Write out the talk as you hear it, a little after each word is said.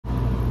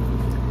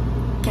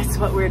guess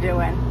what we're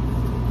doing?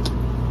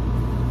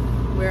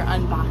 We're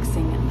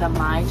unboxing the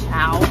My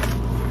Chow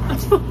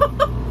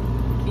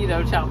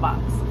Keto Chow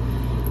box.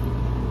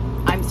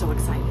 I'm so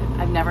excited.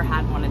 I've never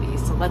had one of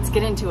these, so let's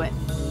get into it.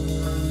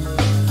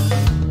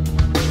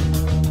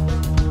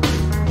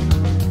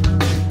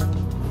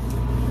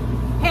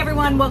 Hey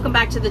everyone, welcome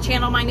back to the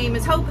channel. My name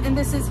is Hope and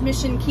this is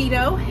Mission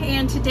Keto,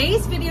 and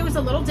today's video is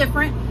a little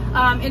different.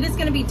 It is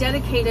going to be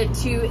dedicated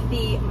to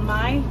the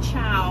My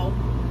Chow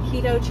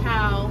Keto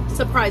Chow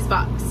surprise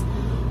box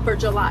for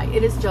July.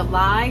 It is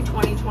July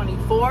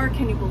 2024.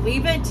 Can you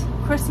believe it?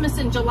 Christmas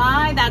in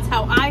July. That's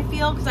how I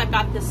feel because I've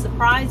got this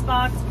surprise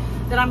box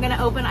that I'm going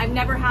to open. I've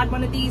never had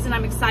one of these and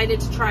I'm excited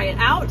to try it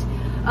out.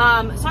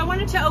 So I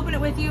wanted to open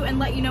it with you and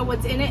let you know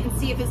what's in it and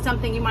see if it's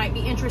something you might be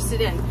interested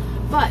in.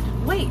 But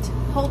wait,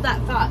 hold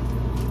that thought.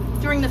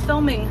 During the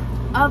filming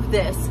of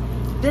this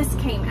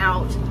came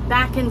out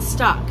back in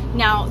stock.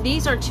 Now,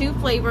 these are two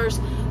flavors,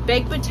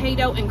 baked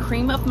potato and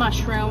cream of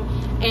mushroom,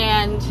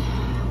 and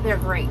they're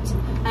great.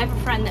 I have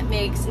a friend that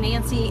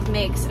Nancy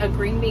makes a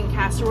green bean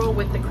casserole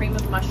with the cream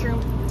of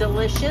mushroom.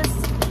 Delicious.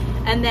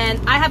 And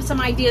then I have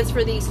some ideas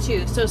for these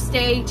too, so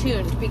stay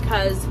tuned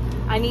because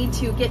I need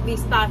to get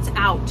these thoughts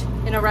out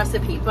in a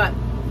recipe. But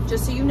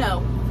just so you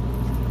know,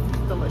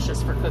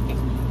 delicious for cooking.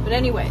 But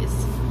anyways,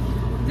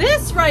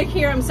 this right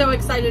here I'm so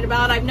excited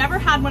about. I've never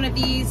had one of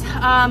these.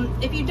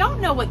 If you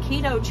don't know what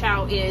Keto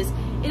Chow is,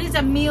 it is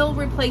a meal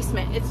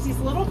replacement. It's these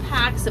little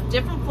packs of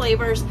different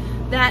flavors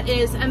that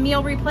is a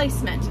meal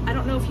replacement. I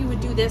don't know if you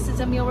would do this as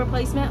a meal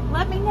replacement.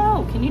 Let me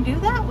know. Can you do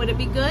that? Would it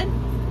be good?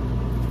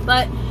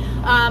 But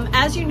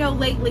as you know,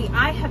 lately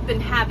I have been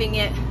having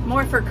it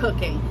more for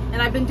cooking,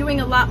 and I've been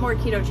doing a lot more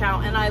Keto Chow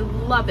and I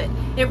love it.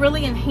 It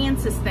really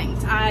enhances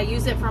things. I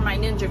use it for my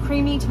Ninja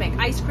Creamy to make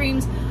ice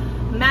creams,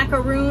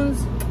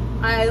 macaroons.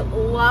 I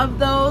love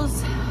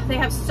those. They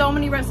have so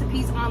many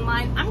recipes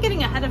online. I'm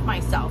getting ahead of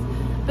myself.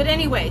 But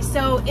anyway,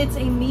 so it's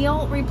a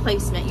meal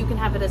replacement. You can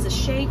have it as a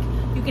shake,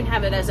 you can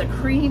have it as a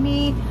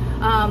creamy,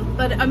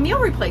 but a meal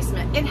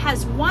replacement. It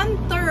has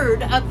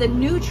 1/3 of the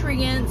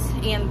nutrients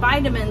and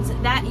vitamins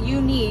that you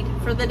need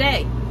for the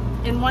day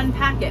in one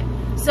packet.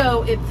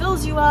 So it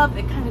fills you up,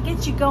 it kind of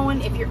gets you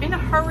going. If you're in a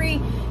hurry,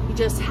 you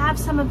just have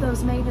some of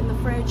those made in the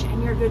fridge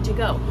and you're good to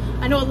go.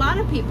 I know a lot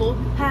of people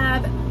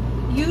have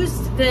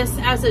used this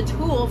as a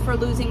tool for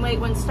losing weight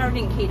when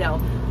starting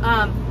keto.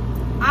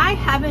 I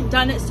haven't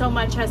done it so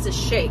much as a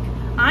shake.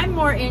 I'm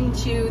more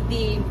into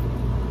the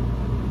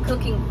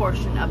cooking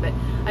portion of it.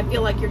 I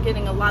feel like you're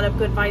getting a lot of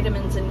good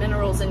vitamins and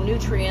minerals and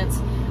nutrients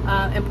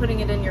and putting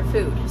it in your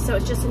food. So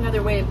it's just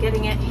another way of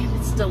getting it, and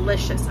it's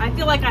delicious. I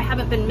feel like I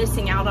haven't been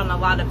missing out on a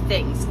lot of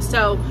things.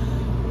 So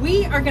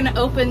we are gonna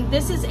open,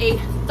 this is a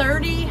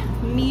 30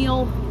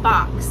 meal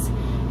box,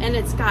 and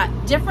it's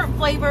got different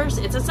flavors.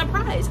 It's a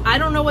surprise. I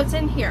don't know what's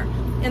in here.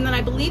 And then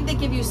I believe they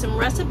give you some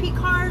recipe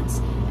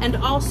cards and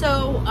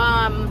also,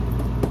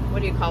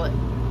 what do you call it?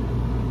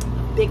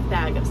 A big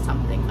bag of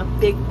something, a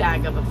big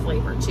bag of a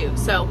flavor too.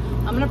 So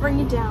I'm gonna bring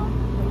you down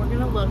and we're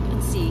gonna look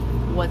and see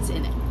what's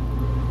in it.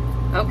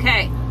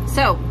 Okay,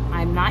 so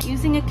I'm not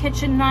using a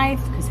kitchen knife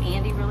because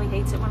Andy really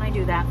hates it when I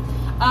do that.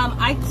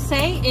 I'd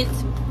say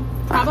it's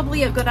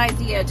probably a good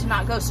idea to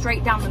not go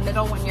straight down the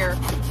middle when you're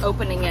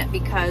opening it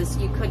because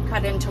you could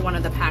cut into one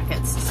of the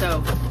packets.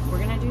 So we're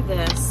gonna do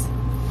this.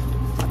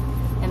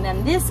 And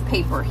then this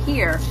paper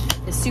here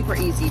is super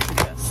easy to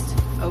just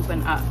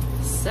open up.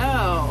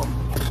 So,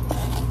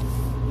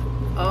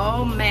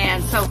 oh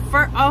man, so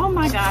oh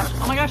my gosh,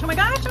 oh my gosh, oh my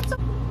gosh,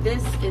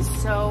 this is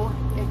so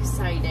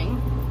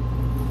exciting.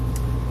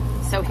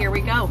 So here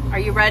we go. Are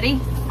you ready?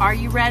 Are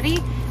you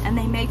ready? And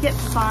they make it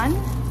fun.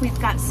 We've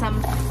got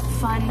some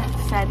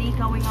funfetti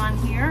going on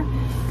here.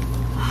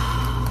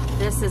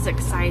 This is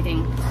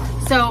exciting.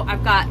 So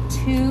I've got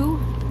 2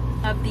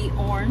 of the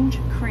orange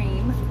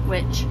cream,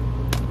 which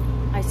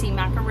I see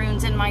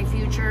macaroons in my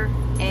future,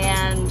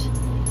 and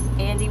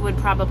Andy would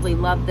probably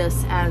love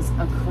this as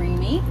a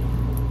creamy.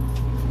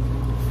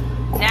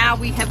 Now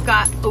we have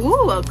got,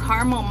 ooh, a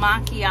caramel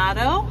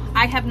macchiato.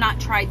 I have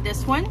not tried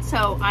this one,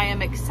 so I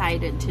am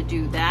excited to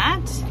do that.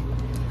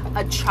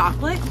 A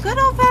chocolate, good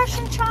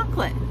old-fashioned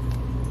chocolate.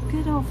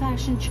 Good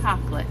old-fashioned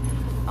chocolate.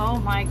 Oh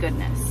my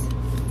goodness.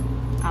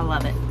 I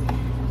love it.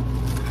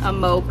 A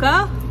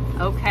mocha,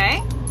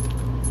 okay.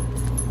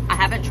 I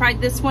haven't tried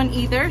this one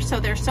either, so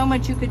there's so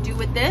much you could do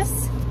with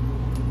this.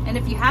 And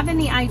if you have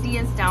any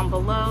ideas down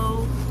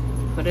below,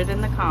 put it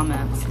in the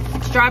comments.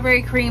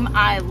 Strawberry cream,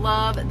 I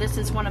love. This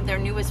is one of their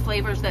newest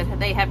flavors that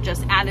they have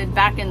just added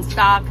back in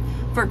stock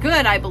for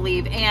good, I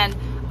believe. And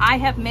I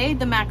have made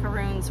the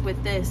macaroons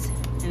with this,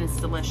 and it's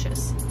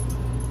delicious.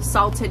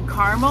 Salted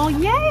caramel,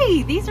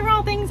 yay! These are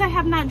all things I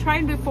have not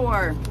tried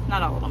before.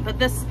 Not all of them, but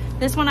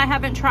this one I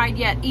haven't tried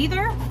yet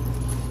either.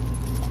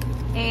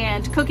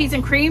 And cookies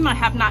and cream, I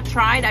have not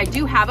tried. I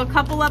do have a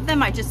couple of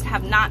them. I just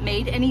have not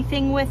made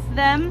anything with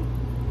them.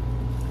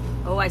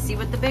 Oh, I see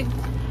what the big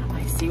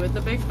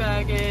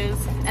bag is.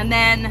 And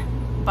then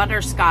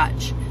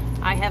butterscotch.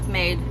 I have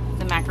made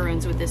the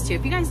macaroons with this too.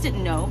 If you guys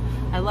didn't know,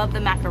 I love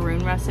the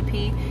macaroon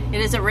recipe.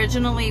 It is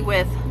originally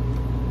with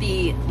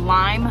the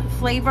lime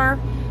flavor,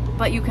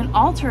 but you can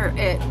alter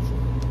it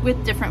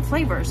with different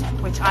flavors,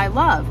 which I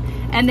love.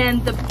 And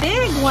then the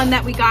big one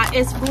that we got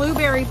is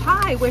blueberry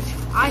pie, which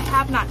I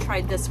have not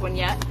tried this one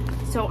yet.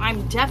 So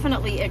I'm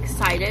definitely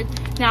excited.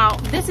 Now,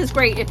 this is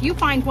great. If you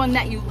find one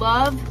that you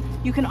love,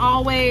 you can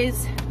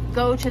always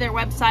go to their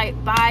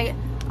website, buy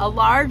a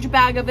large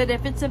bag of it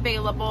if it's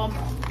available,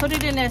 put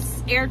it in a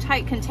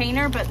airtight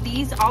container, but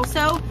these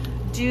also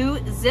do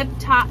zip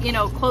top, you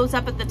know, close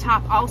up at the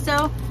top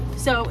also.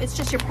 So it's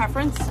just your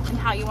preference and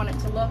how you want it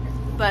to look.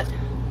 But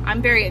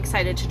I'm very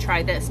excited to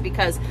try this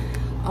because,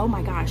 oh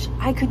my gosh,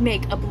 I could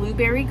make a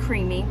blueberry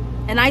creamy,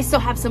 and I still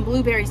have some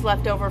blueberries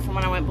left over from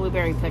when I went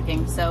blueberry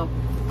picking. So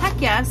heck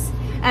yes.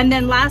 And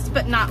then last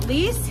but not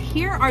least,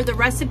 here are the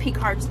recipe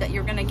cards that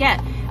you're gonna get.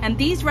 And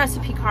these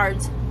recipe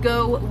cards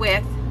go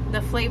with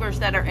the flavors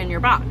that are in your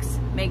box.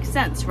 Makes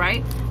sense,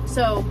 right?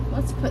 So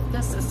let's put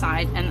this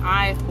aside and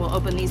I will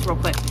open these real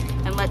quick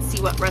and let's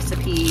see what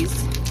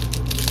recipes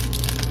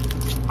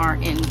are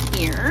in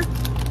here.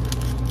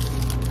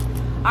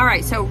 All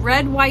right, so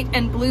red, white,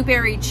 and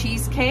blueberry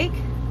cheesecake.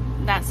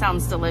 That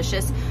sounds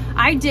delicious.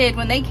 I did,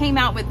 when they came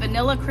out with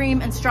vanilla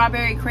cream and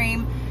strawberry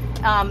cream,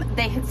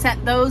 they had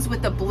sent those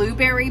with the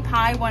blueberry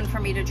pie one for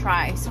me to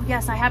try. So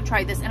yes, I have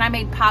tried this, and I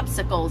made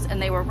popsicles,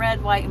 and they were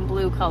red, white, and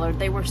blue colored.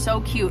 They were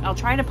so cute. I'll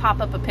try to pop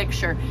up a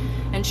picture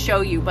and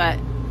show you, but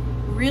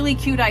really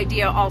cute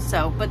idea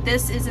also. But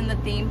this is in the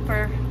theme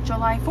for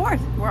July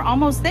 4th. We're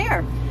almost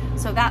there.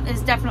 So that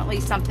is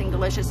definitely something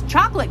delicious.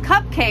 Chocolate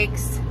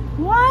cupcakes.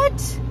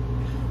 What?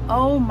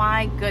 Oh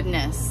my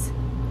goodness.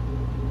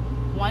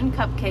 One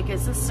cupcake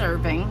is a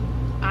serving.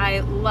 I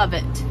love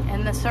it.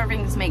 And the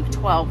servings make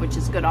 12, which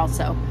is good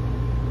also.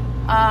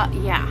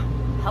 Yeah.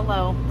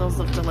 Hello. Those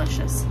look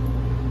delicious.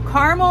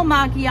 Caramel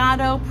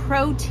macchiato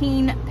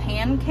protein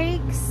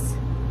pancakes.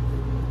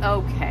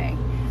 Okay.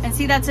 And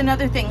see, that's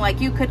another thing.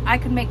 Like I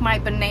could make my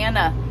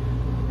banana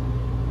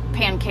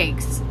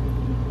pancakes,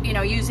 you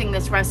know, using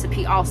this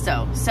recipe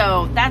also.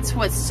 So that's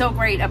what's so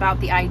great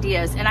about the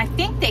ideas. And I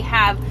think they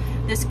have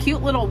this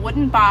cute little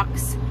wooden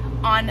box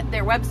on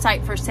their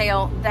website for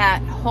sale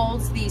that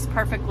holds these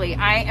perfectly.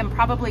 I am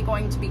probably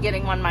going to be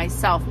getting one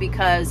myself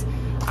because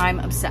I'm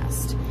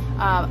obsessed.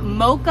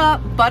 Mocha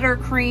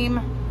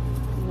buttercream.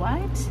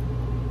 What?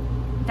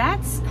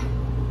 That's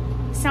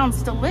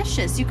sounds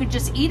delicious. You could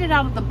just eat it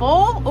out of the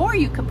bowl, or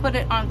you could put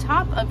it on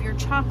top of your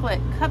chocolate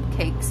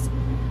cupcakes.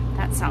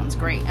 That sounds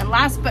great. And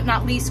last but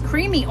not least,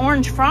 creamy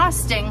orange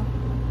frosting.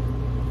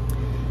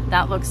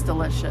 That looks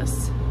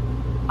delicious.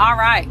 All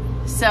right,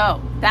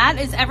 so that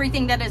is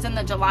everything that is in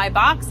the July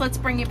box. Let's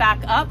bring you back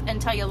up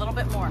and tell you a little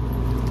bit more.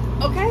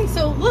 Okay,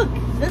 so look,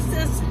 this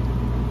is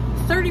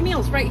 30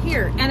 meals right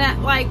here, and at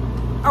like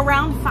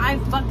around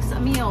 $5 a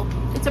meal,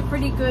 it's a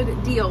pretty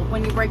good deal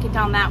when you break it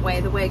down that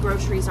way, the way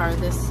groceries are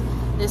this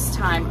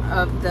time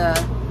of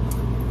the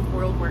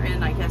world we're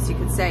in, I guess you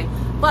could say.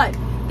 But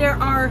there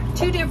are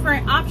two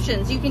different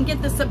options. You can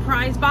get the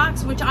surprise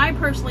box, which I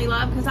personally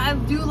love because I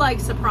do like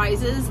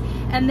surprises,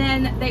 and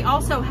then they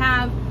also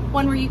have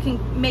one where you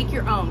can make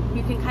your own.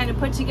 You can kind of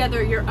put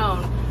together your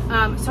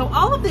own. So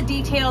all of the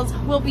details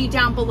will be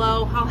down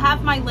below. I'll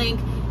have my link.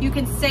 You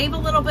can save a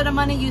little bit of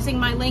money using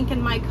my link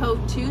and my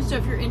code too. So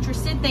if you're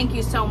interested, thank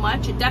you so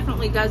much. It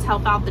definitely does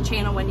help out the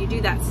channel when you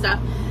do that stuff.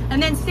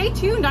 And then stay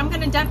tuned. I'm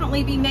going to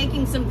definitely be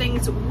making some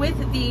things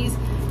with these,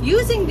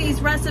 using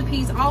these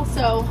recipes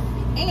also.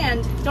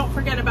 And don't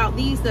forget about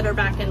these that are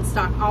back in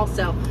stock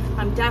also.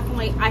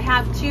 I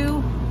have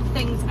two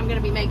things I'm going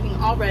to be making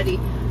already.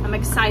 I'm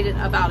excited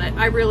about it.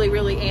 I really,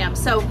 really am.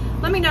 So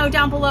let me know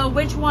down below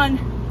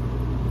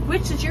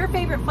which is your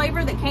favorite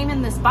flavor that came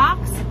in this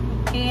box.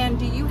 And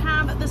do you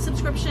have the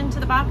subscription to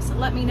the box?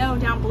 Let me know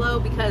down below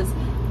because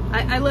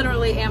I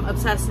literally am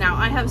obsessed now.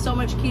 I have so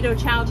much Keto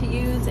Chow to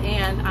use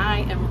and I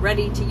am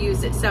ready to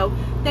use it. So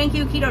thank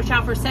you, Keto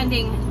Chow, for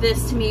sending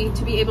this to me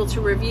to be able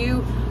to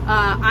review.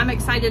 I'm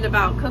excited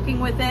about cooking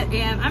with it,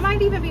 and I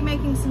might even be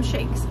making some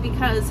shakes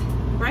because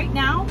right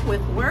now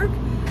with work,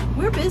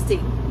 we're busy.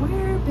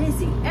 We're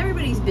busy.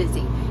 Everybody's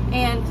busy.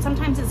 And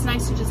sometimes it's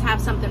nice to just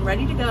have something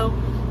ready to go.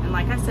 And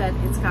like I said,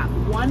 it's got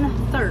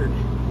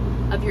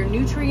 1/3 of your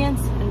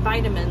nutrients and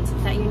vitamins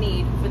that you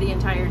need for the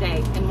entire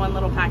day in one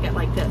little packet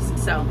like this.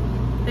 So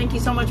thank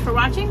you so much for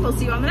watching. We'll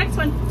see you on the next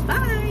one.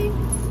 Bye.